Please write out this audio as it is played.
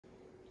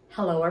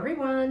Hello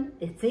everyone,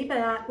 it's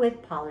Yvette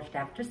with Polished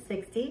After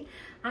 60.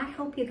 I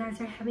hope you guys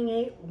are having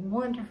a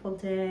wonderful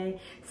day.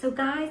 So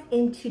guys,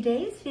 in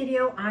today's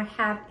video, I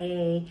have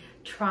a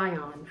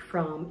try-on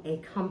from a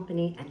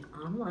company, an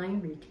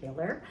online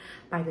retailer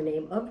by the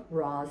name of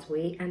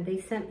Rosewe, and they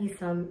sent me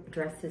some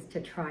dresses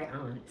to try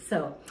on.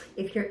 So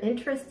if you're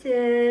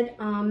interested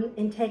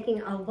in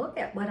taking a look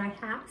at what I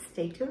have,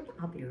 stay tuned.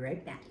 I'll be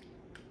right back.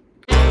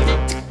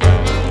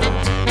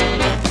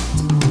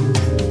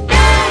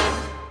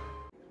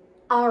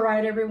 All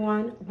right,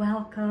 everyone,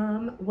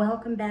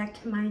 welcome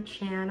back to my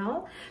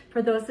channel.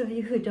 For those of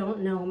you who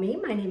don't know me,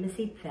 my name is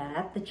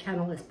Yvette. The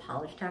channel is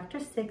Polished After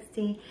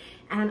 60,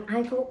 and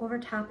I go over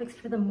topics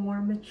for the more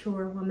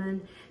mature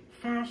woman,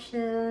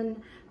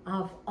 fashion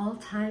of all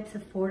types,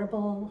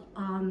 affordable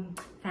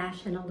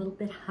fashion, a little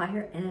bit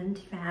higher end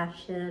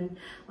fashion,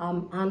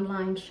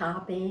 online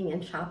shopping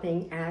and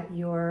shopping at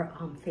your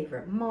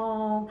favorite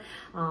mall.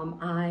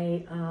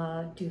 I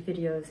do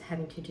videos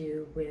having to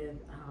do with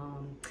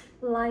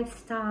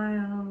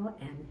lifestyle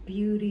and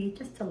beauty,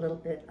 just a little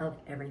bit of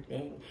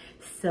everything.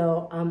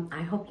 So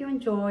I hope you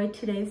enjoyed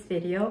today's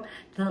video.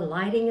 The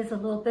lighting is a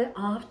little bit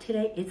off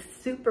today. It's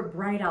super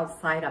bright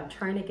outside. I'm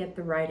trying to get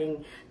the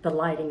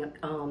lighting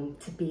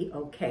to be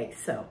okay.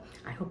 So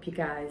I hope you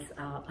guys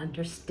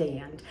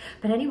understand.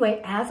 But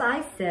anyway, as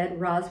I said,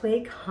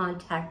 Rosewe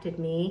contacted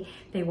me.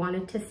 They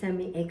wanted to send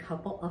me a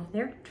couple of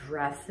their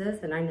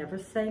dresses, and I never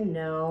say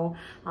no.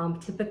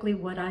 Typically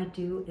what I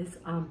do is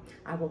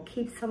I will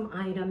keep some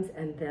items,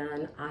 and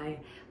then I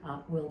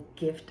will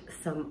gift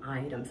some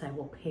items. I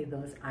will pay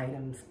those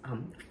items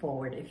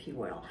forward, if you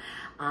will.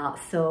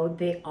 So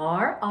they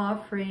are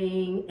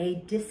offering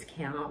a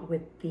discount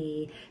with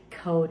the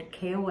code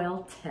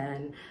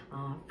KOL10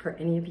 for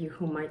any of you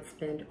who might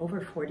spend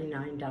over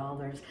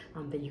 $49,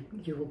 that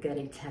you will get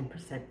a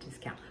 10%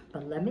 discount.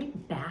 But let me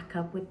back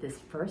up with this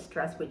first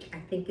dress, which I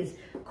think is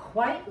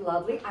quite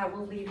lovely. I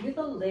will leave you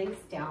the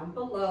links down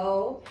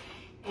below.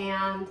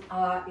 And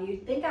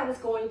you'd think I was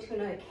going to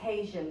an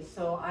occasion,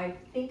 so I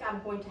think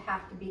I'm going to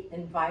have to be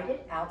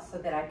invited out so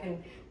that I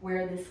can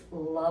wear this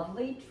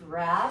lovely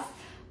dress.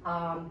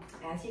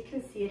 As you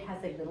can see, it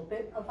has a little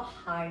bit of a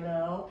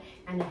high-low,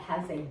 and it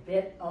has a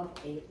bit of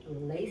a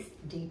lace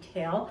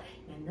detail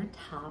in the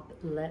top.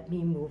 Let me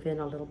move in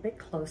a little bit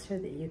closer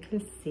that you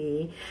can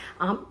see.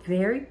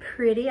 Very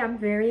pretty. I'm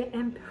very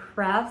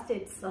impressed.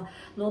 It's a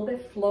little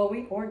bit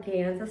flowy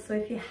organza, so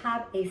if you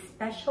have a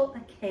special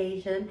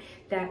occasion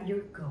that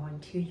you're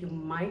going to, you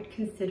might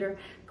consider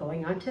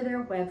going onto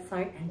their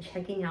website and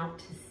checking out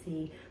to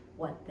see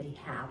what they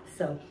have.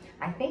 So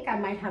I think I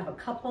might have a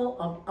couple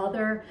of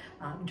other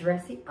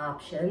dressy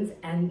options,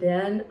 and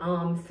then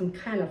some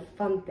kind of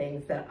fun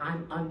things that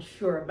I'm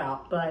unsure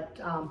about, but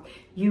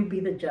you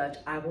be the judge.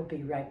 I will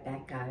be right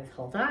back, guys.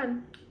 Hold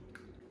on.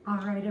 All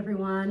right,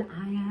 everyone,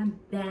 I am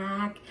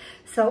back.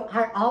 So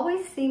I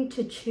always seem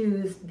to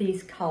choose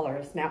these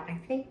colors. Now, I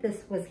think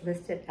this was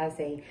listed as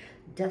a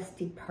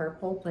dusty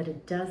purple, but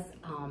it does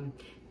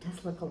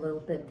look a little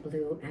bit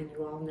blue, and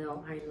you all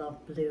know I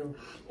love blue.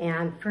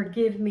 And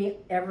forgive me,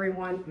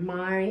 everyone,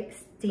 my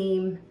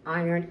steam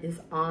iron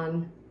is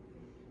on.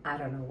 I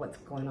don't know what's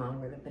going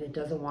on with it, but it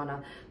doesn't want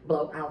to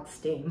blow out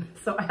steam.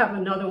 So I have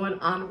another one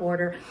on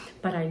order,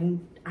 but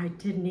I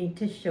did need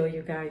to show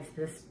you guys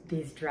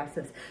these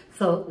dresses.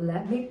 So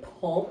let me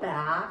pull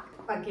back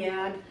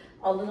again.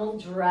 A little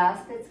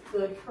dress that's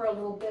good for a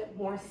little bit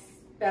more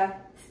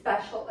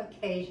special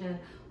occasion.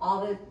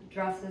 All the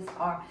dresses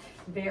are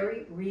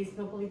very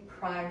reasonably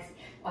priced.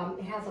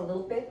 It has a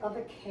little bit of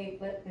a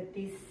capelet with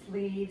these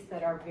sleeves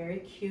that are very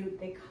cute.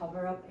 They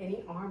cover up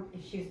any arm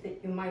issues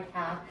that you might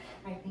have.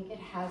 I think it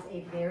has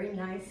a very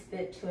nice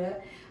fit to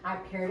it. I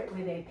paired it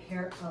with a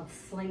pair of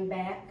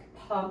slingback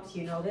pumps.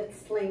 You know that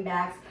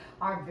slingbacks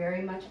are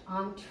very much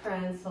on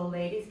trend. So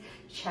ladies,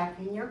 check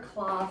in your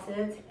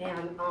closets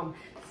and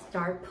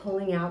start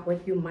pulling out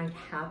what you might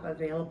have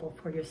available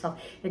for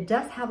yourself. It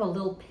does have a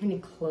little pin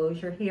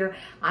closure here.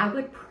 I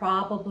would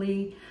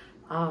probably,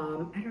 I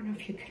don't know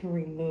if you can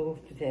remove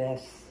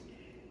this.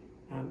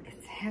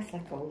 It has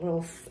like a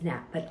little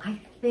snap, but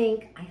I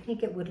think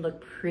it would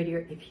look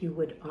prettier if you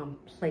would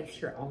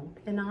place your own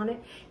pin on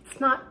it. It's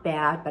not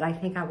bad, but I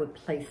think I would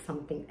place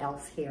something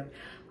else here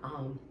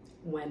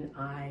when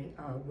I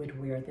would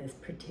wear this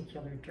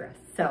particular dress.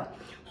 So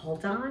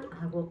hold on,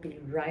 I will be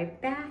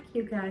right back,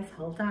 you guys.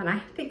 Hold on. I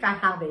think I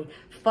have a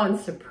fun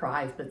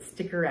surprise, but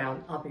stick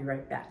around. I'll be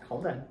right back.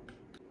 Hold on.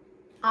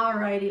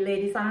 Alrighty,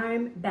 ladies,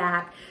 I'm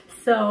back.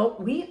 So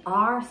we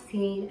are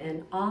seeing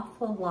an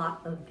awful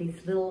lot of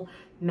these little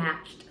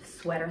matched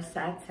sweater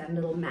sets and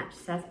little matched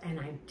sets, and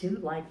I do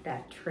like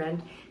that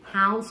trend.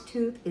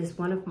 Houndstooth is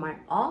one of my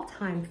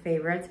all-time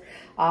favorites.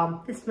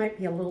 This might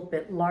be a little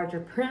bit larger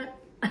print,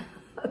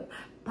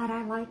 but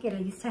I like it. I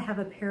used to have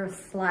a pair of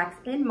slacks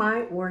in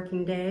my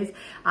working days.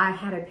 I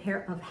had a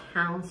pair of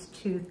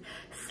houndstooth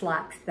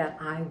slacks that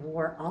I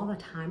wore all the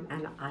time,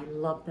 and I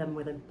loved them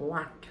with a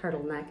black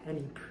turtleneck and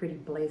a pretty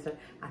blazer.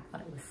 I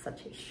thought it was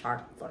such a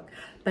sharp look.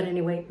 But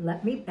anyway,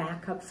 let me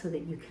back up so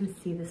that you can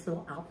see this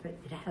little outfit.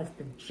 It has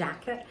the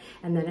jacket,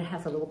 and then it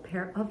has a little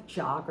pair of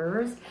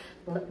joggers.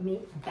 Let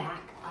me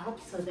back up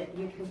so that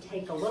you can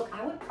take a look.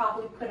 I would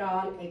probably put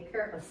on a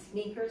pair of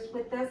sneakers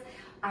with this.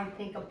 I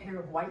think a pair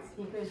of white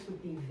sneakers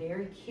would be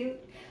very cute,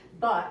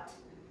 but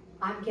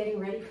I'm getting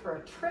ready for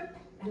a trip,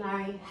 and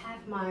I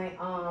have my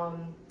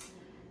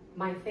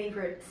my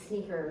favorite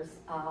sneakers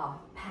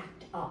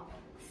packed up.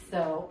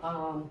 So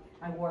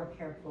I wore a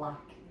pair of black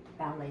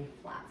ballet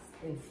flats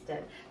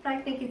instead. But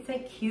I think it's a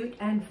cute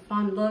and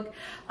fun look.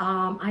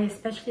 I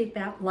especially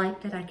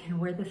like that I can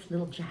wear this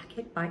little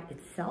jacket by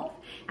itself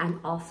and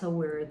also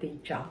wear the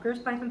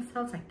joggers by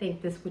themselves. I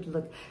think this would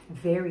look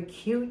very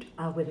cute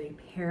with a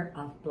pair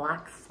of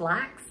black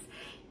slacks.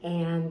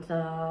 And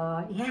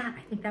yeah,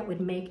 I think that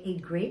would make a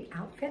great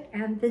outfit.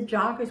 And the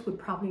joggers would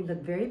probably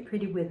look very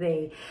pretty with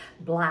a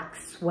black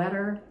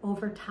sweater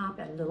over top,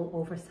 a little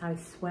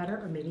oversized sweater,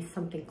 or maybe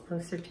something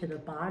closer to the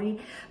body.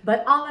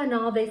 But all in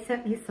all, they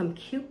sent me some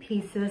cute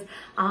pieces.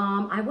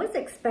 I was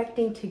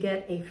expecting to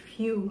get a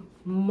few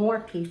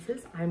more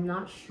pieces. I'm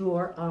not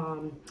sure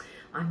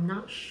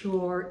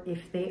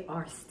if they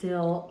are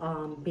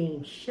still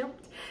being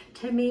shipped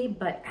to me,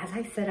 but as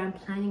I said, I'm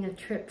planning a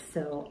trip,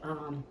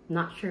 so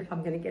not sure if I'm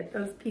going to get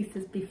those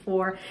pieces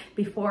before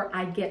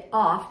I get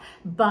off.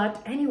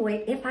 But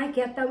anyway, if I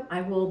get them,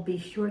 I will be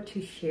sure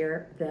to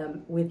share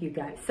them with you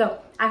guys.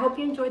 So I hope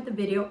you enjoyed the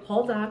video.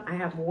 Hold on, I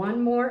have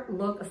one more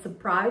look, a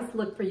surprise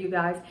look for you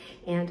guys,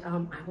 and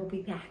I will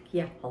be back.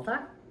 Yeah, hold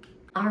on.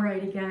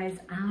 Alrighty guys,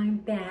 I'm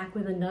back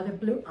with another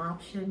blue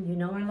option. You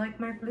know I like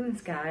my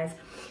blues, guys.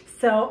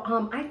 So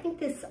I think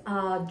this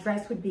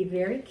dress would be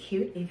very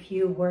cute if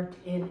you worked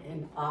in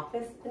an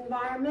office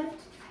environment.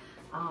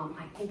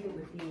 I think it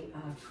would be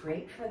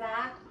great for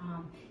that.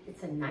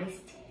 It's a nice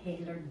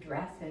tailored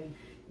dress, and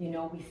you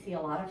know we see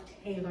a lot of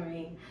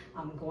tailoring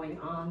going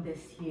on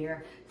this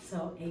year.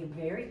 So a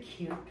very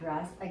cute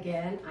dress.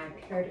 Again, I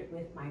paired it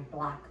with my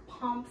black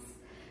pumps.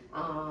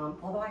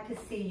 Although I could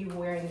see you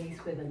wearing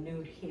these with a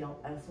nude heel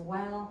as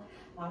well.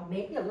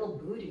 Maybe a little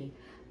booty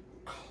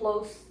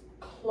close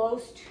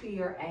to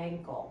your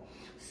ankle.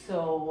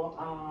 So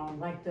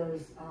like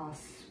those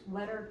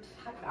sweater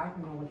type, I don't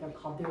know what they're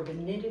called. They're the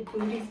knitted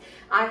booties.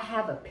 I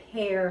have a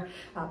pair,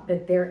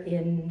 but they're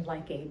in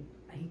like a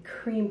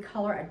cream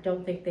color. I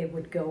don't think they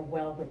would go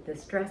well with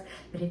this dress,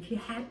 but if you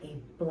had a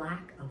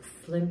black of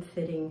slim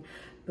fitting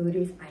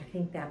booties, I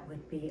think that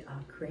would be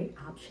a great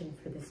option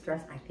for this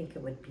dress. I think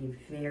it would be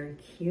very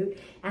cute,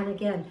 and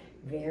again,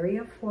 very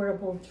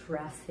affordable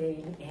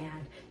dressing.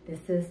 And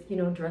this is, you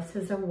know,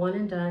 dresses are one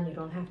and done. You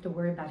don't have to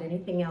worry about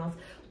anything else.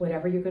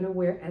 Whatever you're going to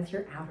wear as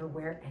your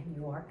outerwear, and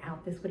you are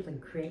out, this would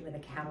look great with a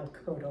camel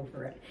coat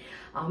over it,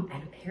 and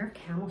a pair of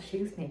camel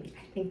shoes maybe.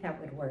 I think that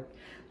would work.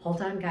 Hold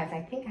on guys,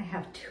 I think I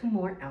have two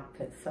more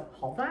outfits, so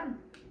hold on.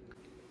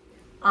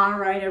 All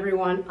right,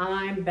 everyone,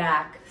 I'm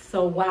back.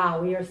 So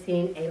wow, we are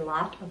seeing a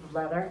lot of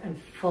leather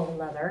and full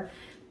leather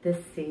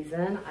this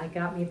season. I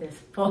got me this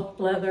full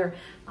leather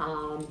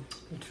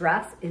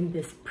dress in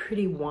this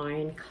pretty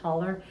wine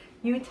color.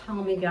 You tell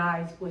me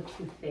guys what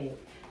you think.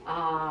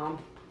 I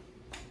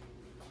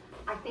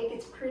think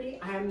it's pretty.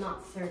 I am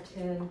not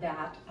certain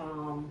that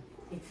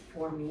it's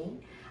for me.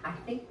 I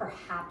think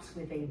perhaps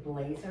with a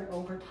blazer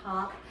over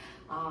top,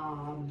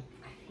 I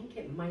think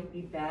it might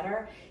be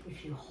better.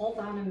 If you hold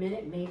on a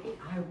minute, maybe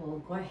I will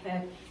go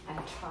ahead and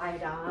try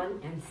it on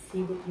and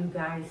see what you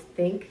guys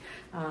think.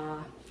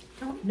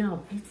 Don't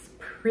know, it's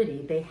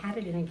pretty. They had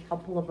it in a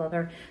couple of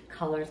other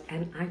colors,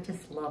 and I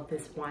just love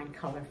this wine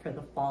color for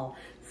the fall.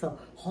 So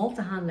hold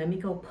on, let me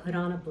go put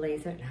on a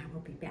blazer and I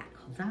will be back.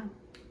 Hold on.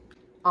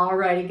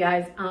 Alrighty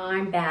guys,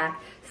 I'm back.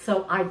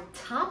 So I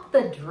topped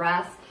the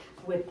dress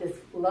with this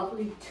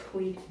lovely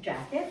tweed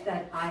jacket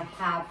that I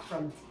have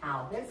from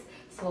Talbot's.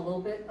 So a little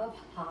bit of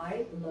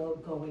high-low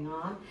going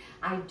on.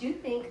 I do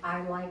think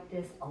I like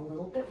this a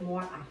little bit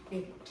more. I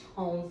think it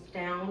tones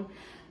down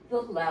the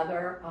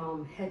leather,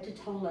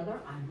 head-to-toe leather.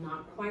 I'm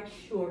not quite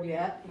sure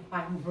yet if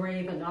I'm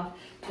brave enough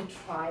to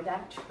try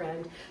that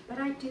trend, but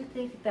I do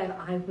think that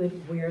I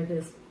would wear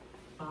this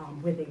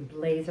with a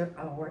blazer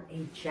or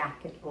a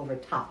jacket over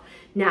top.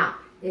 Now,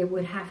 it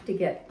would have to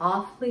get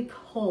awfully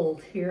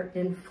cold here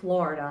in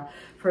Florida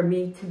for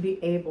me to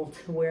be able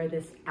to wear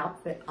this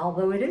outfit,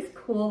 although it is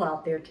cool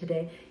out there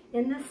today,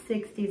 in the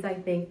 60s, I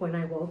think, when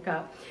I woke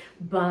up.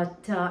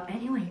 But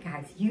anyway,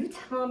 guys, you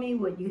tell me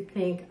what you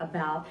think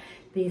about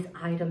these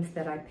items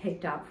that I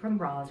picked out from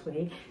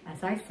Rosewe.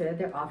 As I said,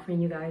 they're offering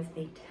you guys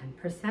a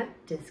 10%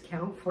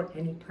 discount for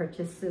any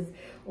purchases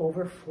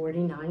over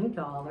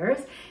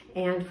 $49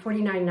 and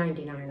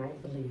 $49.99, I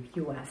believe,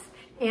 US.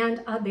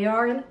 And they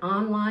are an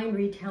online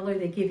retailer.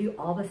 They give you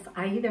all this.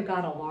 I either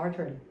got a large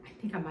or I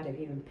think I might have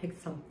even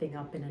picked something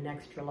up in an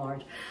extra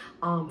large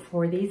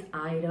for these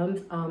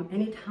items.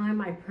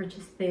 Anytime I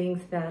purchase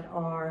things that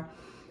are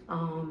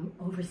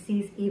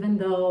overseas, even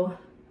though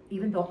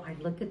I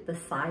look at the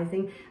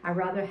sizing, I'd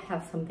rather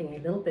have something a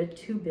little bit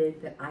too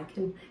big that I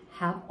can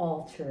have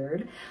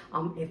altered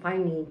if I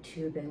need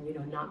to, then, you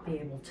know, not be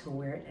able to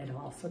wear it at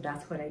all. So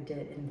that's what I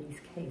did in these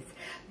cases.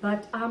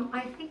 But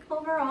I think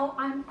overall,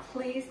 I'm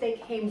pleased. They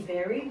came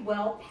very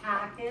well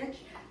packaged.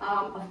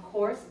 Of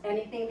course,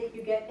 anything that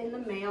you get in the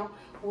mail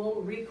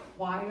will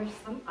require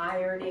some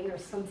ironing or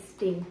some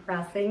steam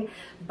pressing,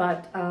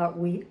 but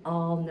we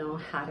all know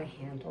how to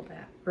handle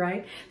that,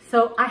 right?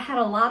 So I had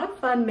a lot of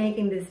fun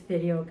making this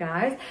video,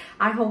 guys.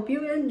 I hope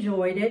you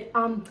enjoyed it.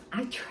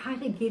 I try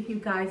to give you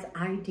guys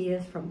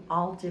ideas from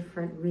all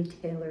different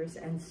retailers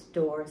and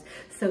stores,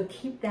 so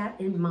keep that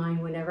in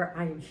mind whenever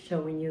I am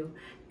showing you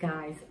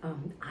guys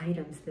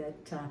items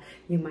that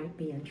you might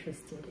be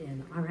interested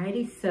in.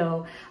 Alrighty,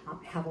 so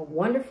have a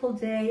wonderful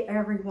day,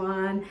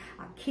 everyone.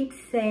 Keep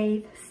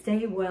safe,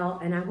 stay well,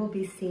 and I will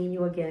be seeing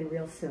you again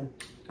real soon.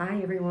 Bye,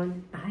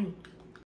 everyone. Bye.